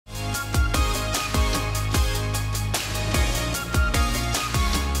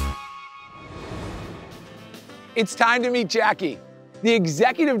It's time to meet Jackie, the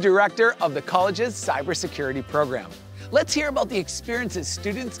Executive Director of the college's Cybersecurity program. Let's hear about the experiences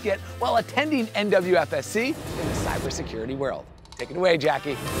students get while attending NWFSC in the cybersecurity world. Take it away,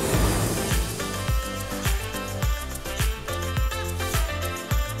 Jackie.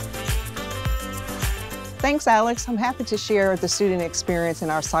 Thanks, Alex. I'm happy to share the student experience in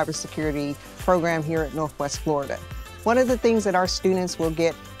our cybersecurity program here at Northwest Florida. One of the things that our students will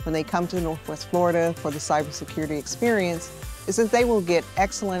get when they come to Northwest Florida for the cybersecurity experience is that they will get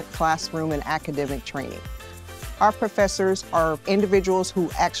excellent classroom and academic training. Our professors are individuals who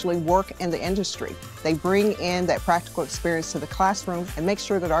actually work in the industry. They bring in that practical experience to the classroom and make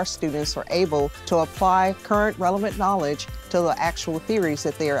sure that our students are able to apply current relevant knowledge to the actual theories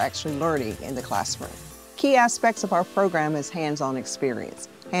that they are actually learning in the classroom. Key aspects of our program is hands-on experience.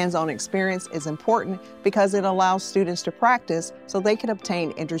 Hands-on experience is important because it allows students to practice so they can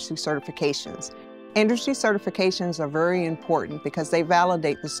obtain industry certifications. Industry certifications are very important because they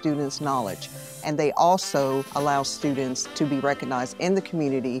validate the student's knowledge, and they also allow students to be recognized in the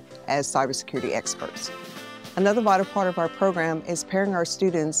community as cybersecurity experts. Another vital part of our program is pairing our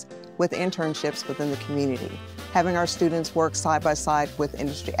students with internships within the community, having our students work side by side with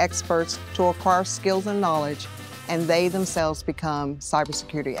industry experts to acquire skills and knowledge, and they themselves become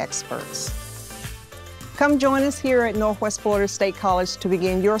cybersecurity experts. Come join us here at Northwest Florida State College to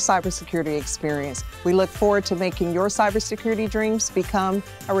begin your cybersecurity experience. We look forward to making your cybersecurity dreams become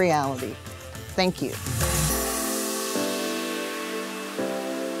a reality. Thank you.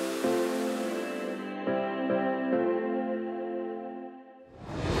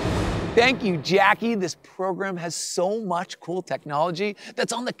 Thank you, Jackie. This program has so much cool technology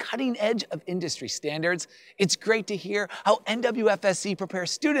that's on the cutting edge of industry standards. It's great to hear how NWFSC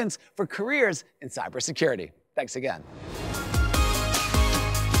prepares students for careers in cybersecurity. Thanks again.